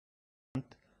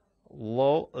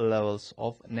low levels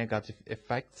of negative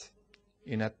effects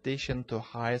in addition to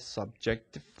high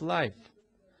subjective life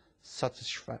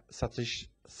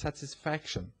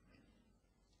satisfaction.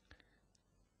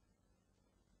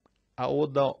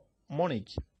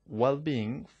 Eudaimonic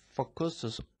well-being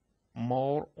focuses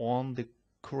more on the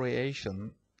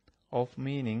creation of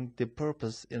meaning, the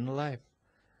purpose in life,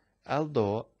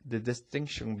 although the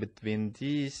distinction between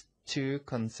these two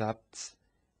concepts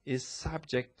is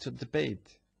subject to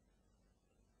debate.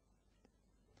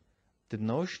 The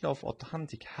notion of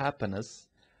authentic happiness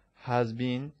has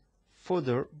been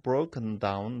further broken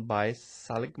down by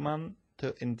Seligman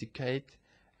to indicate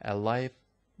a life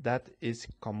that is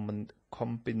a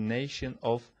combination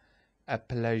of a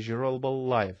pleasurable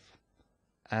life,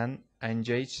 an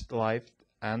engaged life,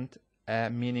 and a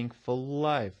meaningful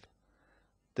life.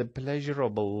 The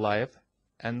pleasurable life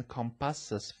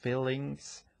encompasses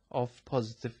feelings of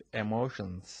positive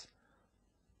emotions,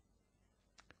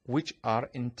 which are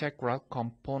integral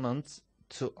components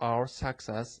to our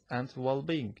success and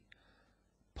well-being.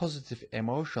 Positive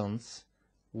emotions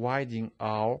widen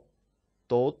our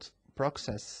thought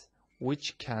process,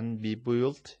 which can be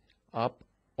built up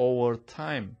over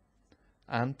time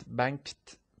and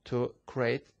banked to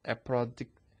create a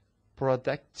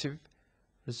productive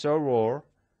reservoir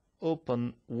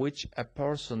upon which a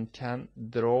person can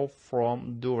draw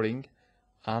from during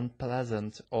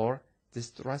unpleasant or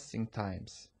distressing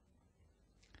times.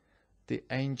 The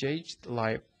engaged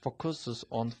life focuses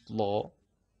on flow,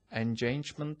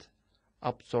 engagement,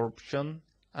 absorption,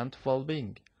 and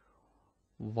well-being,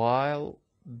 while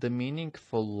the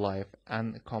meaningful life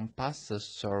encompasses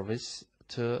service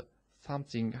to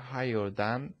something higher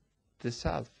than the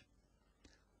self.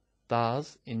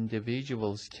 Thus,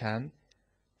 individuals can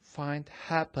find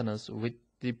happiness with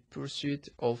the pursuit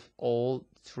of all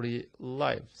three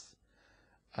lives.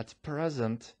 At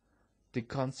present, the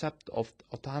concept of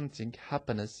authentic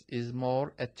happiness is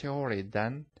more a theory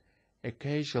than a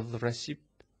causal recipe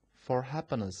for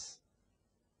happiness.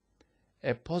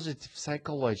 A positive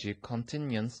psychology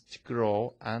continues to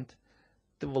grow and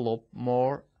develop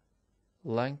more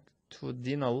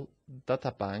longitudinal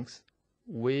databanks.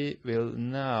 We will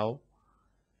know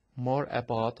more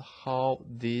about how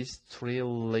these three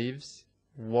lives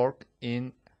work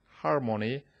in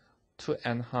harmony to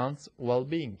enhance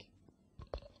well-being.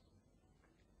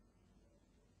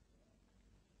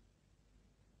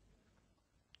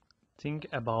 Think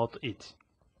about it.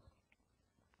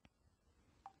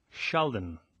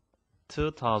 Sheldon,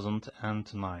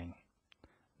 2009,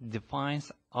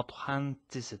 defines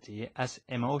authenticity as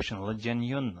emotional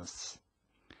genuineness,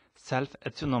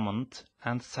 self-attunement,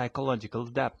 and psychological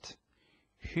depth.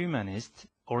 Humanists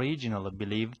originally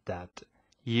believed that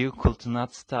you could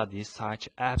not study such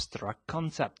abstract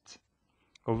concepts,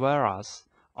 whereas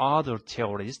other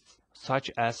theorists, such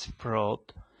as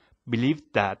Freud,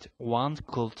 believed that one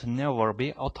could never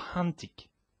be authentic.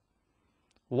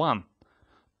 1.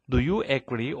 Do you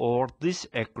agree or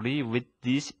disagree with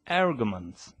these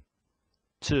arguments?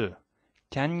 2.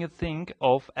 Can you think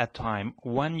of a time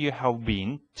when you have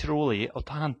been truly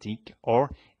authentic or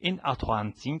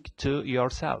inauthentic to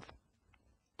yourself?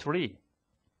 3.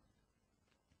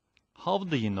 How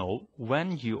do you know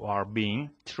when you are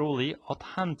being truly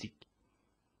authentic?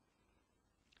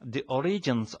 The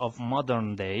origins of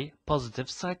modern-day positive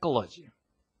psychology.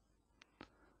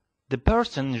 The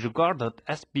person regarded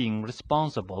as being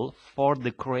responsible for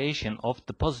the creation of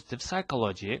the positive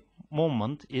psychology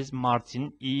movement is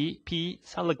Martin E. P.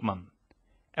 Seligman,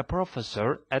 a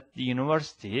professor at the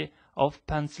University of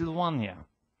Pennsylvania.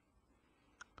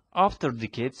 After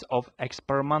decades of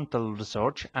experimental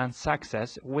research and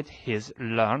success with his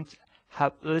learned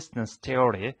helplessness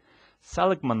theory,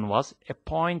 Seligman was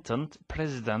appointed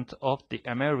president of the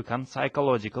American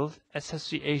Psychological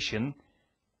Association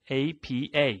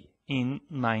 (APA) in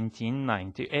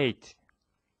 1998.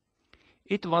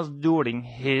 It was during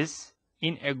his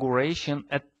inauguration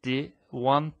at the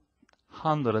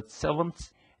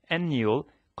 107th Annual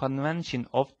Convention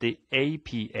of the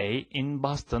APA in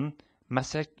Boston,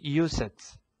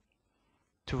 Massachusetts,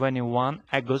 21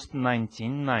 August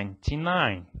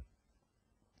 1999,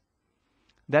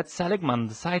 that Seligman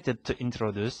decided to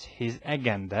introduce his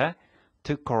agenda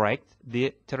to correct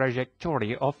the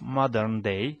trajectory of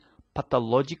modern-day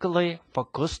pathologically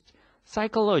focused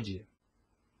psychology.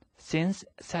 Since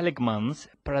Seligman's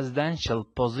presidential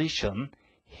position,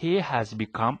 he has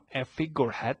become a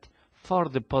figurehead for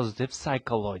the positive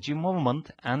psychology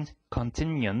movement and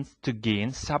continues to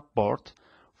gain support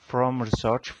from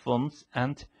research funds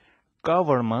and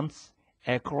governments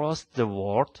across the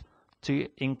world to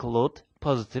include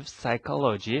positive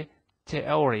psychology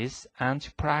theories and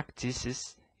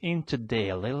practices into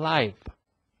daily life.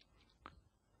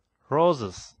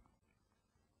 Roses.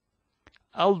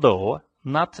 Although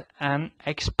not an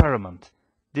experiment,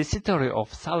 the story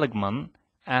of Seligman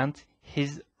and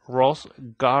his rose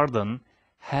garden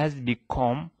has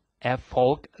become a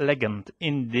folk legend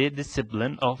in the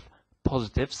discipline of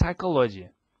positive psychology.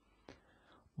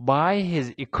 By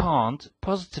his account,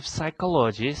 positive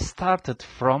psychology started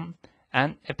from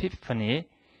an epiphany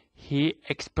he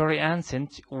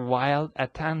experienced while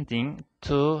attending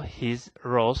to his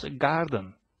rose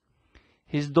garden.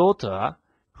 His daughter,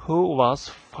 who was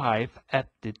 5 at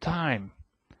the time,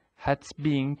 had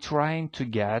been trying to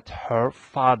get her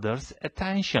father's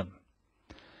attention.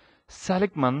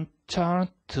 Seligman turned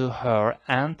to her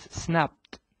and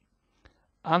snapped.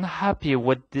 Unhappy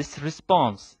with this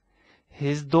response,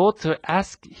 his daughter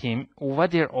asked him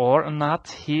whether or not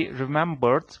he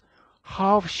remembered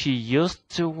how she used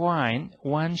to whine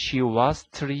when she was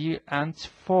 3 and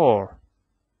 4.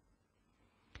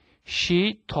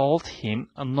 She told him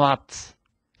not.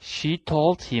 She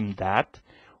told him that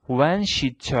when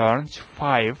she turned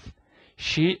 5,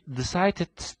 she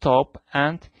decided to stop,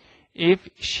 and if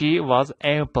she was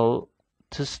able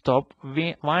to stop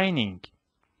whining,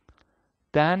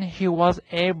 then he was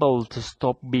able to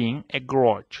stop being a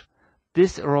grouch.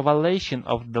 This revelation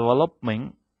of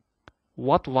developing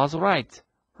what was right,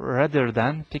 rather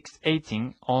than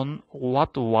fixating on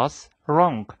what was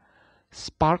wrong,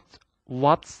 sparked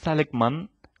what Seligman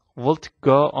would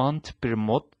go on to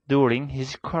promote during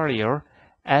his career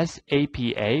as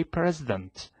APA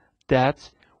president,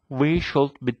 that we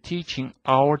should be teaching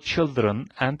our children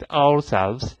and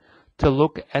ourselves to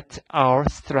look at our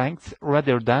strengths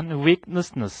rather than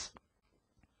weaknesses.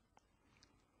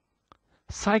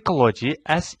 Psychology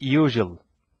as usual,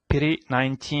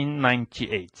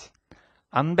 pre-1998.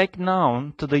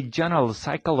 Unbeknown to the general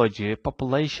psychology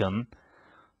population,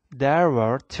 there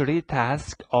were 3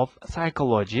 tasks of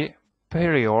psychology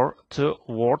prior to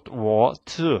World War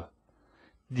II.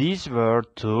 These were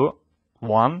to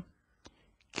 1.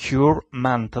 Cure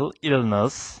mental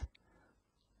illness,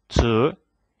 2.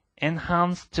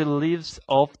 Enhance the lives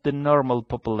of the normal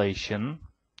population,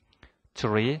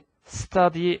 3.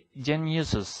 Study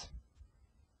geniuses.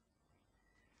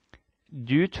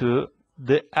 Due to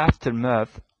the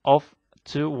aftermath of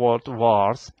 2 world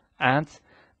wars and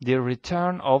the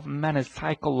return of many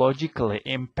psychologically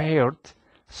impaired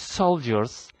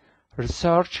soldiers,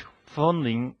 research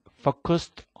funding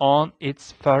focused on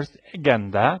its first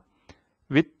agenda,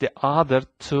 with the other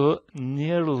 2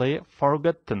 nearly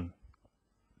forgotten.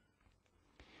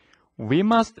 We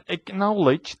must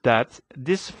acknowledge that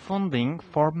this funding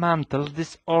for mental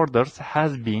disorders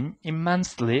has been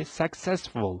immensely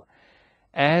successful,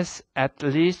 as at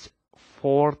least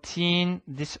 14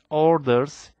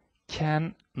 disorders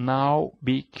can now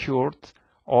be cured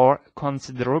or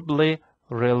considerably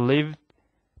relieved.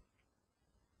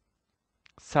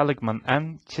 Seligman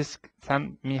and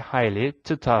Csikszentmihalyi,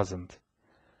 2000.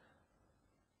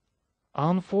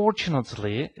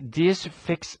 Unfortunately, these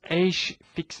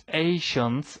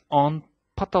fixations on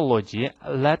pathology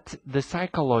led the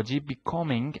psychology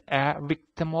becoming a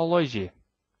victimology.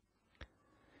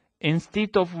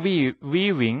 Instead of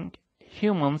viewing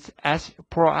humans as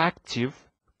proactive,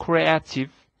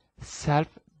 creative,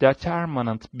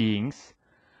 self-determinant beings,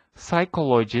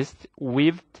 psychologists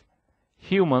viewed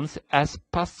humans as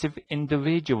passive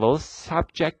individuals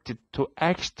subjected to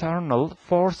external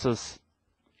forces.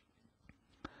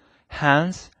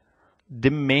 Hence,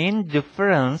 the main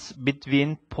difference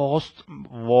between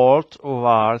post-World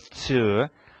War II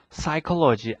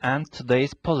psychology and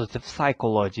today's positive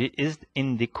psychology is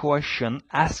in the question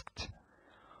asked: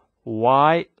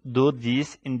 why do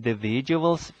these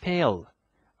individuals fail,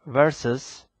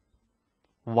 versus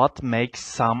what makes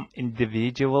some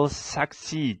individuals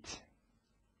succeed?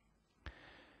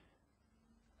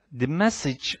 The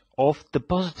message of the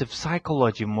positive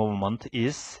psychology movement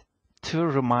is to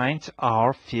remind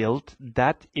our field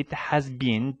that it has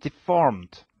been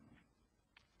deformed.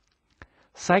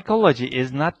 Psychology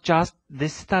is not just the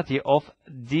study of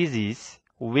disease,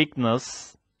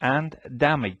 weakness, and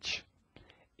damage.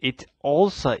 It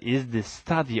also is the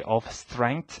study of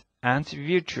strength and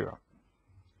virtue.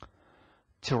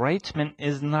 Treatment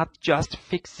is not just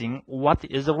fixing what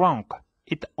is wrong,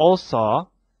 it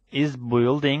also is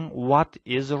building what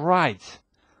is right.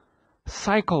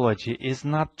 Psychology is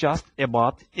not just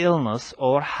about illness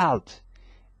or health.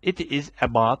 It is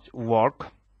about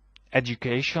work,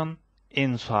 education,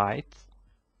 insight,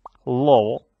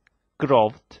 law,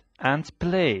 growth, and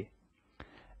play.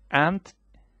 And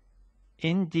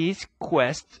in this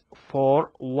quest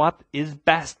for what is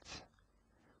best.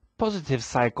 Positive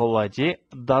psychology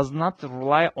does not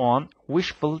rely on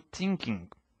wishful thinking,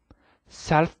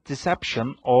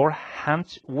 self-deception, or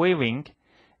hand-waving.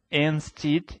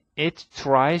 Instead, it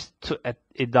tries to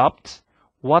adapt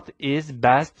what is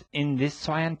best in this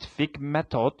scientific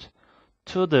method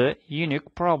to the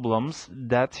unique problems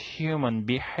that human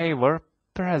behavior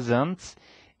presents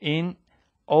in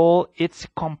all its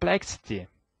complexity.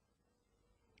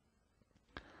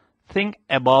 Think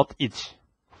about it.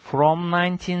 From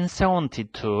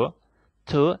 1972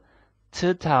 to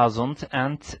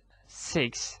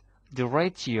 2006, the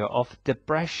ratio of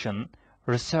depression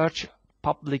research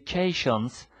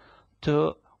publications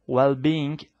to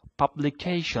well-being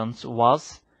publications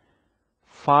was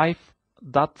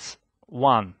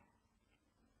 5.1.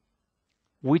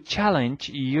 We challenge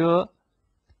you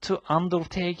to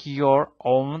undertake your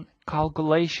own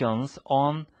calculations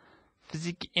on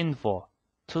PhysicsInfo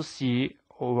to see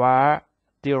where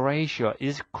the ratio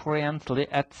is currently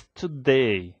at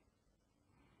today.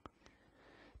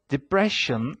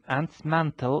 Depression and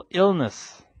mental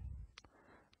illness.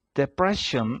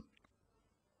 Depression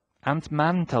and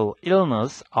mental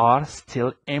illness are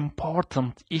still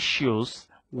important issues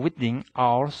within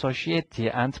our society,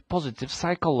 and positive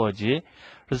psychology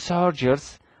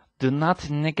researchers do not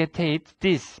negate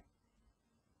this.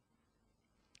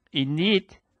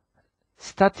 Indeed,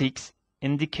 statistics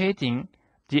indicating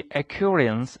the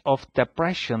occurrence of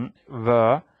depression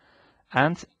were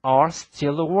and are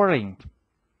still worrying.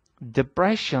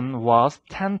 Depression was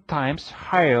 10 times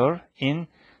higher in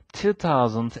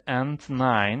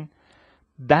 2009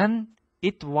 than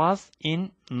it was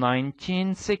in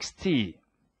 1960,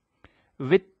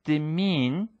 with the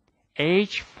mean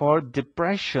age for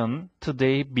depression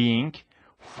today being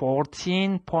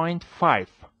 14.5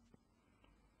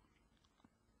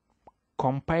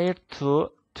 compared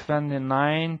to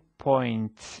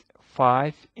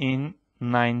 29.5 in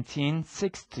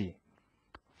 1960.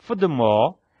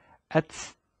 Furthermore,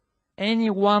 at any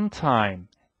one time,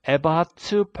 about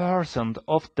 2%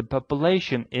 of the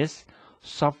population is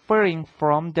suffering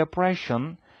from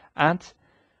depression, and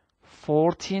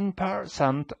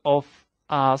 14% of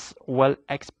us will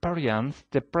experience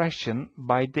depression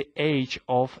by the age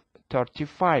of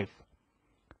 35,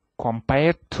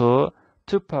 compared to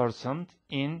 2%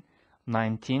 in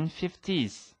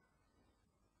 1950s.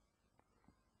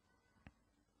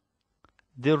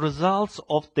 The results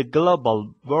of the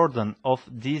Global Burden of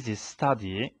Disease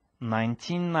Study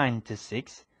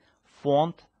 1996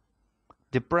 found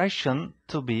depression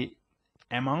to be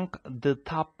among the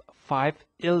top 5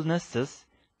 illnesses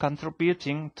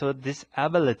contributing to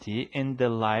disability in the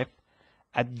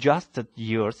life-adjusted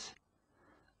years,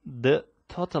 the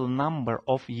total number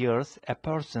of years a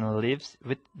person lives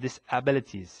with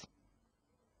disabilities.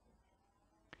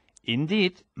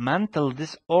 Indeed, mental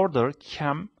disorder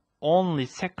came only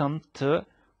second to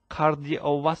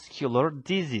cardiovascular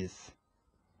disease.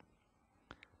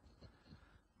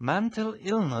 Mental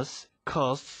illness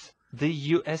costs the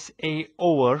USA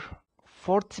over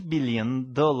 $40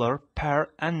 billion per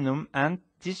annum, and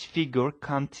this figure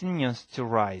continues to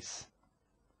rise.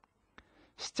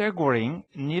 Staggering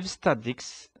new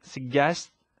studies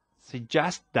suggest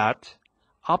that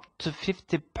up to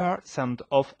 50%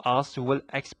 of us will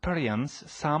experience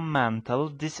some mental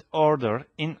disorder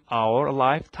in our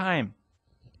lifetime.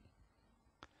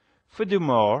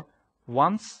 Furthermore,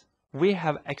 once we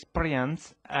have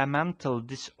experienced a mental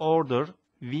disorder,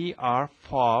 we are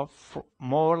far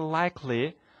more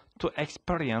likely to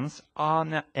experience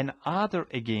another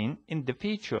again in the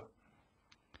future.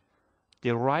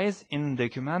 The rise in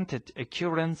documented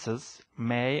occurrences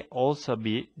may also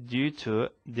be due to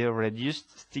the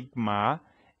reduced stigma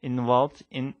involved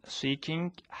in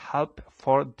seeking help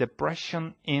for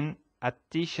depression, in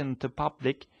addition to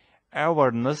public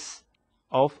awareness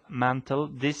of mental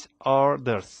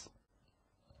disorders.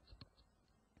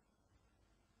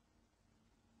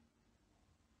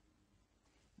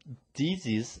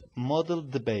 Disease model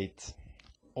debate.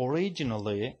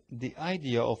 Originally, the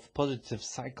idea of positive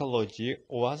psychology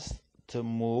was to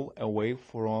move away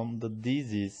from the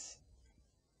disease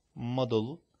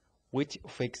model, which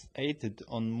fixated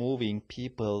on moving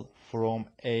people from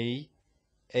a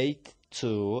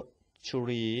to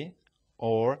 3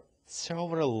 or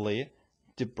severely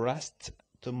depressed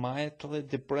to mildly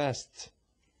depressed.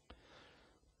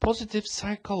 Positive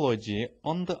psychology,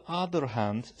 on the other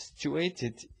hand,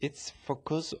 situated its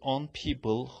focus on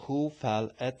people who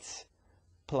fell at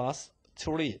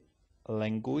 +3,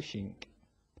 languishing,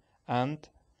 and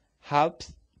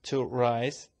helped to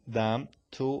raise them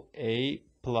to a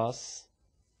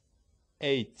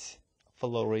 8.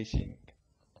 Flourishing.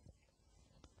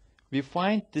 We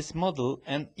find this model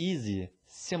an easy,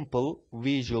 simple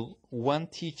visual when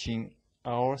teaching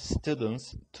our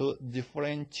students to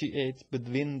differentiate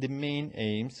between the main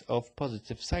aims of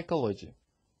positive psychology.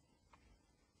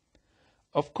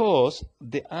 Of course,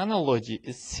 the analogy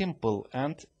is simple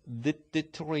and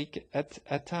didactic at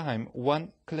a time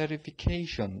when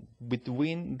clarification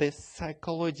between the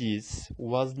psychologies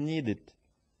was needed.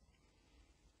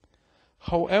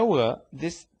 However,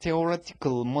 this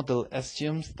theoretical model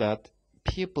assumes that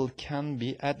people can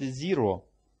be at zero.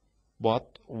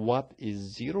 But what is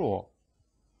zero?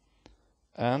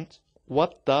 And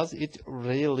what does it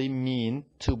really mean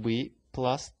to be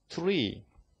 +3?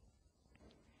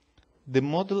 The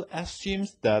model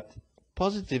assumes that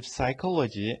positive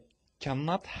psychology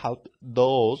cannot help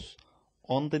those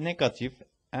on the negative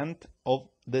end of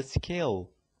the scale.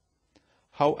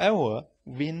 However,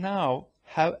 we now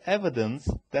have evidence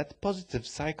that positive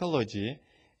psychology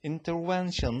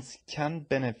interventions can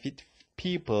benefit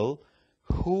people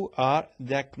who are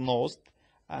diagnosed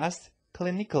as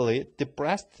clinically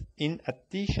depressed in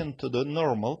addition to the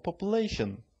normal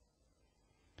population.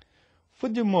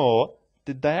 Furthermore,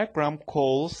 the diagram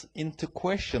calls into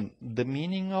question the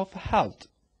meaning of health.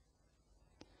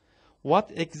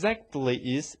 What exactly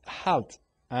is health,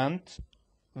 and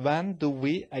when do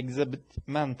we exhibit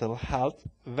mental health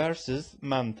versus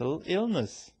mental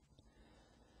illness?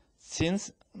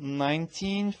 Since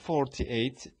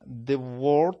 1948, the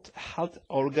World Health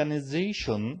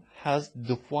Organization has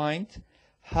defined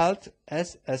health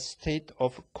as a state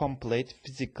of complete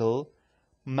physical,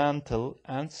 mental,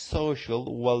 and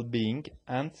social well-being,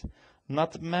 and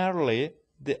not merely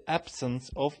the absence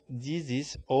of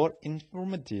disease or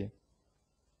infirmity.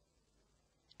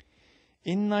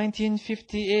 In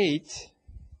 1958,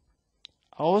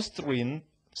 Austrian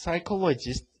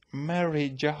psychologist Mary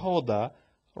Jahoda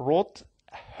wrote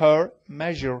her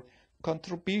major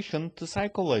contribution to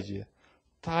psychology,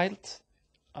 titled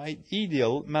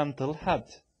Ideal Mental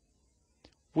Health,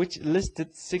 which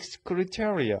listed 6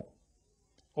 criteria,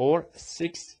 or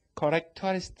 6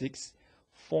 characteristics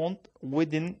found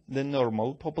within the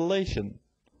normal population.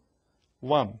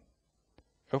 1.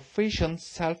 Efficient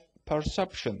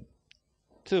self-perception.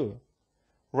 2.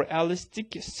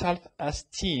 Realistic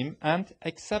self-esteem and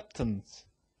acceptance.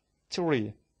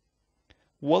 3.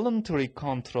 Voluntary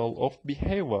control of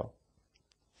behavior.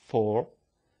 4.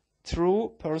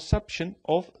 True perception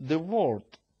of the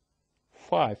world.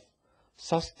 5.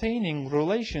 Sustaining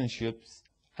relationships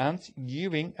and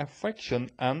giving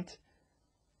affection. And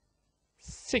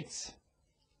 6.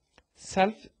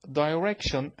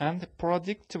 Self-direction and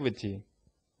productivity.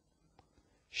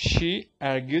 She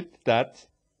argued that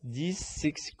these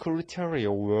 6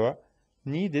 criteria were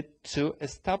needed to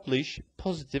establish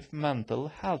positive mental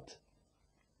health.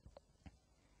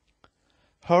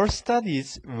 Her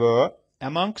studies were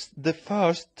amongst the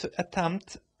first to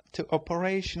attempt to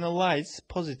operationalize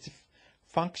positive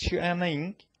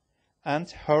functioning, and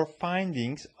her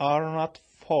findings are not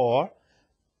far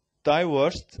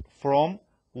diverged from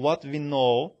what we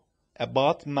know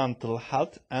about mental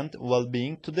health and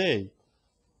well-being today.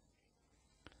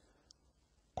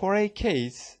 Corey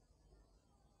Case,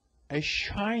 a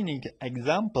shining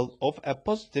example of a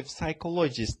positive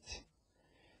psychologist,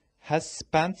 has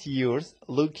spent years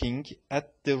looking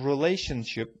at the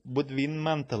relationship between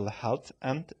mental health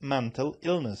and mental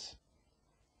illness.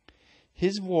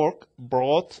 His work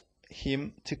brought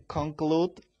him to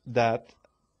conclude that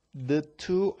the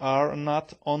two are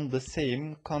not on the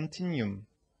same continuum,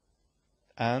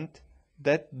 and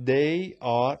that they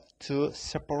are two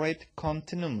separate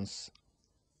continuums.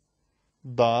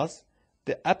 Thus,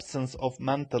 the absence of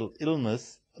mental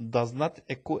illness does not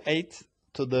equate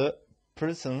to the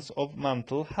presence of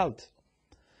mental health,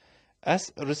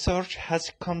 as research has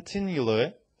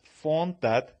continually found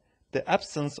that the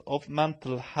absence of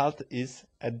mental health is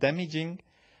as damaging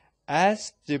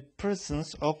as the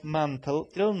presence of mental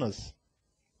illness.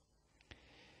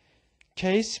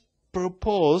 Case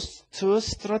proposed 2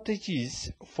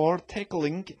 strategies for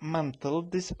tackling mental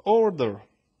disorder.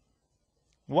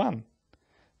 1.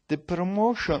 The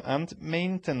promotion and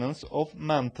maintenance of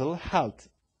mental health.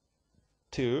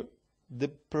 2. The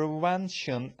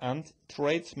prevention and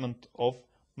treatment of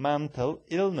mental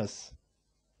illness.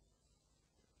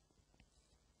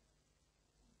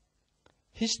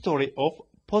 History of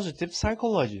positive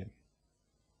psychology.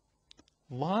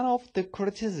 One of the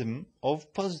criticisms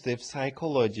of positive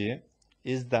psychology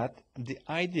is that the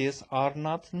ideas are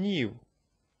not new.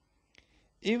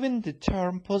 Even the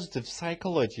term positive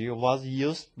psychology was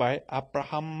used by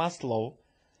Abraham Maslow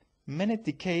many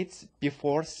decades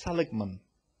before Seligman.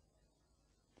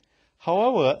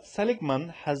 However, Seligman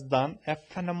has done a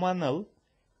phenomenal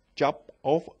job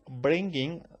of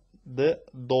bringing the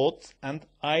thoughts and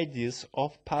ideas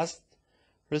of past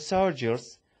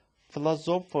researchers,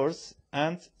 philosophers,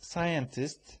 and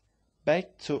scientists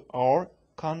back to our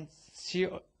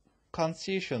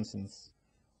consciousness.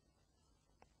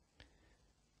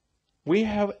 We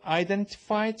have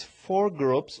identified 4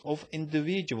 groups of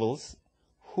individuals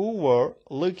who were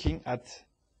looking at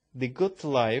the good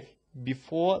life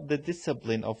before the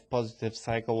discipline of positive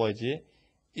psychology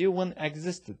even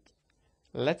existed.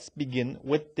 Let's begin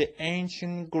with the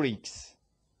ancient Greeks.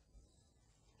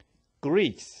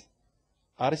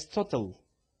 Aristotle,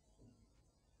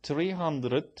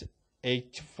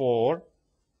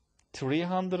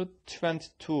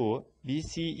 384-322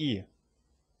 BCE.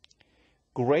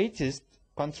 Greatest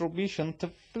contribution to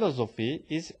philosophy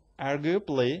is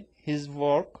arguably his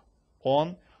work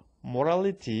on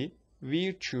morality,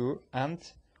 virtue,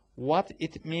 and what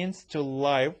it means to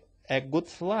live a good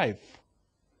life.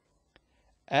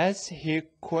 As he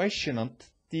questioned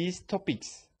these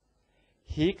topics,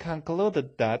 he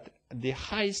concluded that the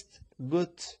highest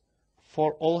good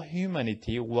for all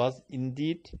humanity was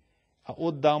indeed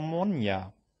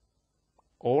eudaimonia,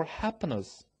 or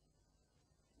happiness.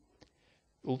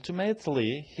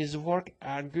 Ultimately, his work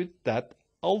argued that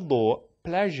although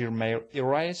pleasure may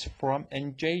arise from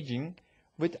engaging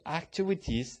with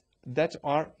activities that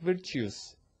are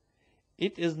virtuous,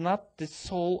 it is not the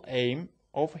sole aim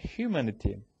of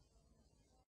humanity.